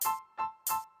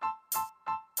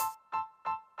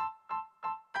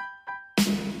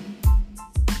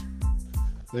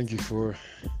Thank you for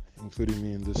including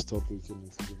me in this topic, and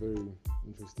it's a very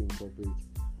interesting topic.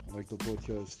 I like the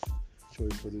podcast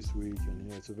choice for this week, and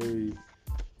yeah, it's a very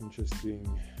interesting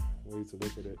way to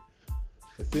look at it.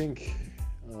 I think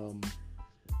um,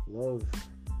 love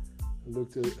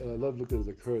love looked at as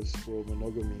a curse for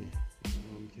monogamy.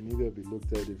 Can either be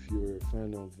looked at if you're a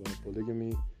fan of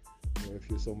polygamy, or if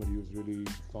you're somebody who's really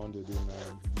founded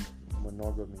in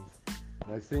monogamy.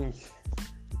 And I think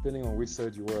depending on which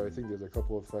side you are, I think there's a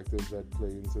couple of factors that play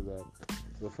into that.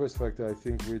 The first factor, I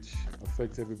think, which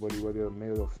affects everybody, whether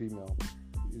male or female,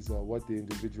 is what the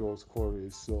individual's core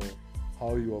is. So,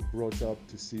 how you are brought up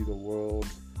to see the world,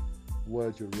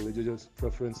 what your religious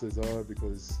preferences are,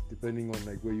 because depending on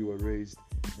like where you were raised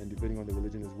and depending on the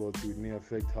religion as well, too, it may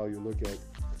affect how you look at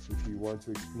if you want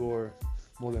to explore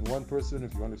more than one person,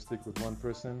 if you want to stick with one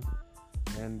person.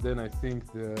 And then I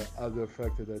think the other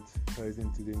factor that ties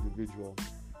into the individual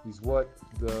is what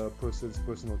the person's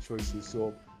personal choice is.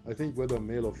 So I think whether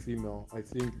male or female, I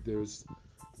think there's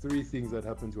three things that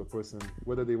happen to a person,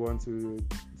 whether they want to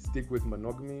stick with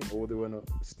monogamy or they want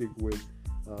to stick with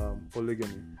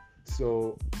polygamy.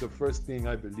 So the first thing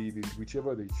I believe is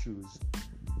whichever they choose,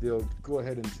 they'll go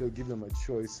ahead and they'll give them a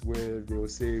choice where they will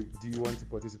say, do you want to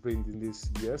participate in this?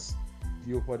 Yes.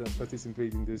 Do you want to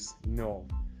participate in this? No.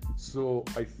 So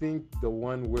I think the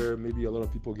one where maybe a lot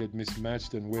of people get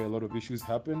mismatched and where a lot of issues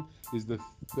happen is the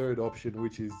third option,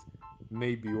 which is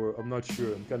maybe, or I'm not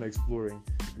sure, I'm kind of exploring.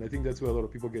 And I think that's where a lot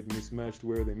of people get mismatched,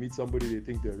 where they meet somebody, they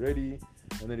think they're ready,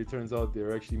 and then it turns out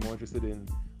they're actually more interested in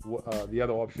the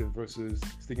other option versus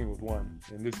sticking with one.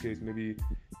 In this case, maybe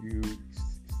you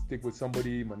stick with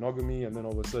somebody, monogamy, and then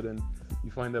all of a sudden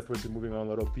you find that person moving on a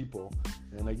lot of people.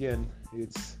 And again,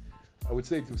 I would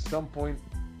say to some point,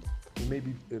 it may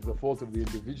be the fault of the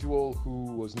individual who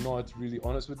was not really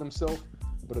honest with himself,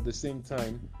 but at the same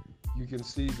time, you can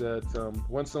see that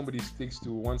once somebody sticks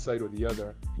to one side or the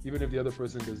other, even if the other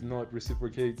person does not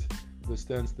reciprocate the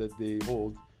stance that they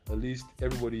hold, at least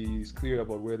everybody is clear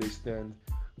about where they stand.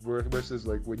 Versus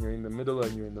like when you're in the middle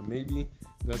and you're in the maybe,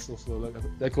 that's also like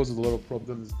that causes a lot of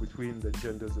problems between the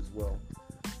genders as well.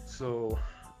 So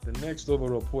the next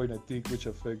overall point I think which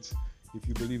affects if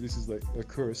you believe this is like a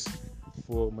curse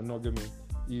for monogamy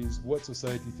is what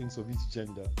society thinks of each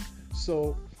gender.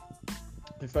 So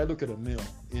if I look at a male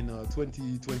in a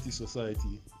 2020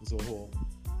 society as a whole,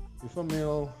 if a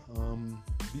male,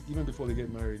 even before they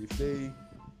get married, if they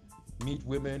meet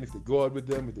women, if they go out with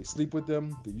them, if they sleep with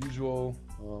them, the usual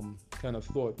kind of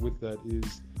thought with that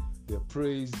is they're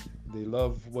praised, they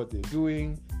love what they're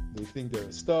doing, they think they're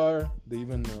a star, they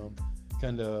even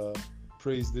kind of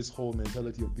praise this whole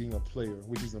mentality of being a player,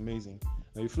 which is amazing.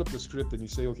 Now you flip the script and you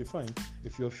say, okay, fine,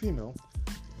 if you're a female,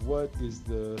 what is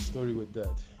the story with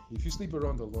that? If you sleep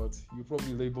around a lot, you're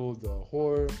probably labeled a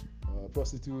whore,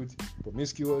 prostitute,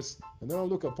 promiscuous, and they don't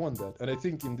look upon that. And I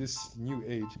think in this new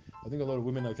age, I think a lot of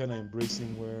women are kind of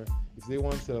embracing where if they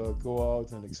want to go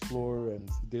out and explore and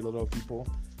date a lot of people,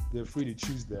 they're free to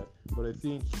choose that. But I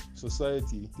think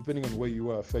society, depending on where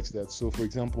you are, affects that. So, for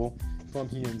example, if I'm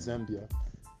here in Zambia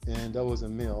and I was a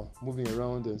male moving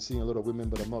around and seeing a lot of women,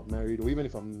 but I'm not married, or even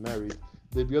if I'm married,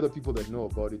 there'd be other people that know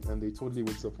about it and they totally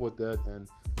would support that and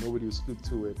nobody would speak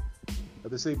to it. At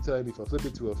the same time, if I flip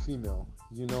it to a female,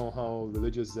 you know how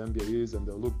religious Zambia is and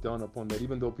they'll look down upon that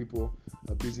even though people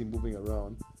are busy moving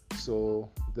around. So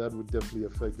that would definitely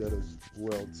affect that as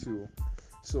well too.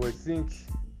 So I think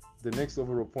the next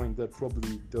overall point that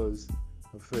probably does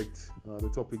affect the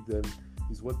topic then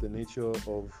is what the nature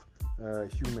of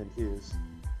human is.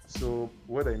 So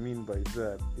what I mean by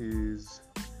that is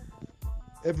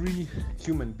every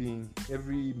human being,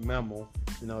 every mammal,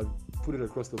 and I'll put it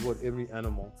across the board, every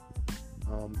animal,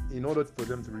 in order for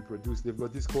them to reproduce, they've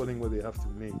got this calling where they have to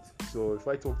mate. So if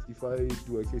I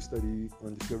do a case study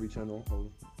on Discovery Channel of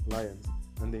lions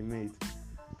and they mate,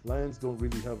 lions don't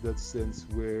really have that sense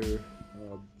where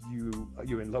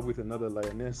you're in love with another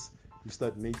lioness, you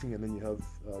start mating, and then you have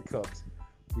cubs.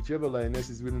 Whichever lioness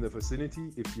is within the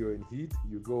vicinity, if you're in heat,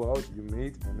 you go out, you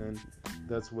mate, and then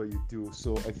that's what you do.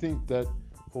 So I think that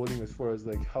calling as far as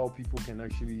like how people can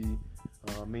actually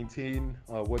maintain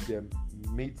what their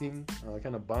mating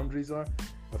kind of boundaries are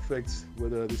affects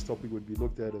whether this topic would be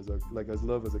looked at as as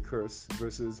love as a curse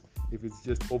versus if it's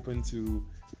just open to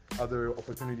other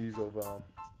opportunities of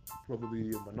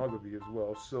probably monogamy as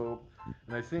well. So,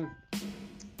 and I think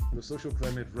the social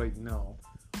climate right now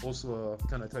also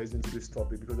kind of ties into this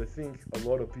topic because I think a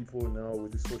lot of people now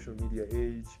with the social media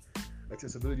age,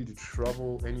 accessibility to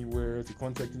travel anywhere, to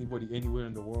contact anybody anywhere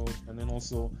in the world, and then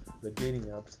also the dating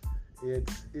apps,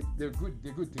 they're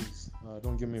good things.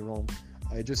 Don't get me wrong.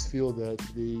 I just feel that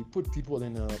they put people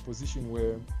in a position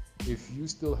where if you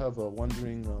still have a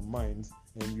wandering mind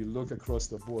and you look across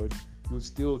the board, you'll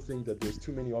still think that there's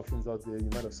too many options out there. You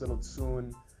might have settled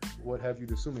soon, what have you.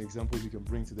 There's so many examples you can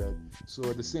bring to that. So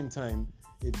at the same time,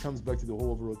 it comes back to the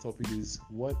whole overall topic is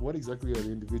what exactly are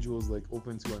the individuals like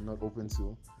open to and not open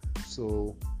to.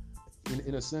 So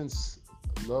in a sense,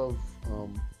 love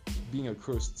being a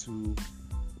curse to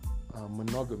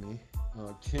monogamy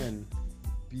can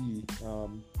be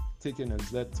taken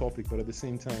as that topic, but at the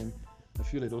same time, I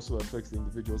feel it also affects the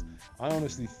individuals. I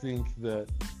honestly think that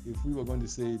if we were going to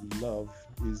say love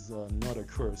is not a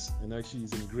curse and actually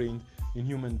is ingrained in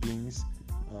human beings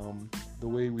the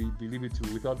way we believe it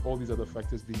to, without all these other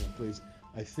factors being in place,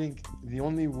 I think the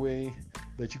only way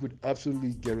that you could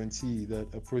absolutely guarantee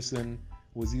that a person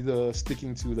was either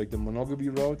sticking to like the monogamy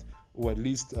route or at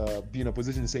least be in a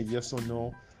position to say yes or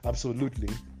no, absolutely,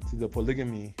 to the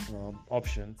polygamy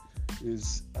option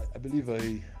is, I believe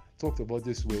I talked about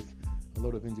this with a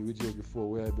lot of individuals before,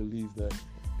 where I believe that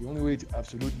the only way to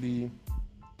absolutely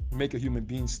make a human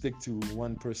being stick to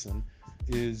one person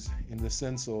is in the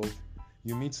sense of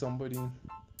you meet somebody,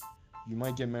 you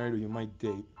might get married or you might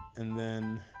date, and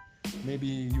then maybe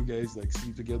you guys like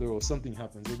sleep together or something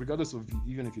happens. But regardless of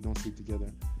even if you don't sleep together,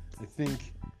 I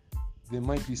think there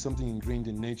might be something ingrained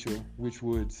in nature which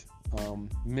would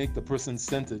make the person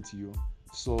centered to you.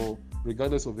 So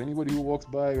regardless of anybody who walks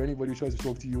by or anybody who tries to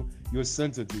talk to you, you're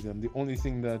centered to them. The only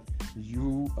thing that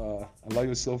you allow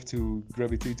yourself to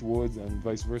gravitate towards and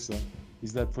vice versa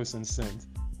is that person's scent,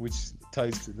 which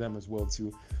ties to them as well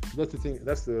too. That's the thing.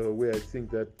 That's the way I think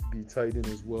that be tied in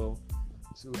as well.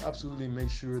 So absolutely make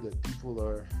sure that people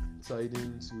are tied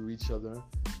into each other,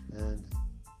 and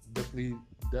definitely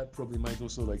that probably might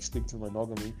also like stick to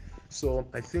monogamy. So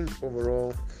I think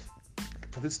overall,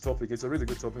 this topic, it's a really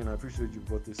good topic, and I appreciate you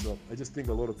brought this up. I just think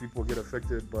a lot of people get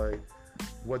affected by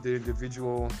what their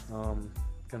individual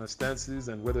kind of stance is,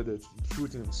 and whether they're true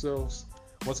to themselves,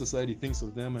 what society thinks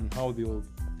of them, and how they'll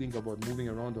think about moving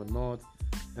around or not.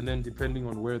 And then depending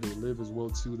on where they live as well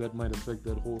too, that might affect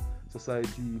that whole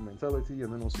society mentality,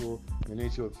 and then also the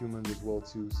nature of humans as well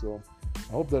too. So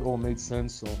I hope that all made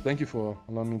sense. So thank you for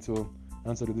allowing me to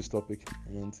answer to this topic,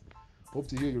 and hope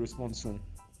to hear your response soon.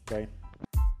 Bye.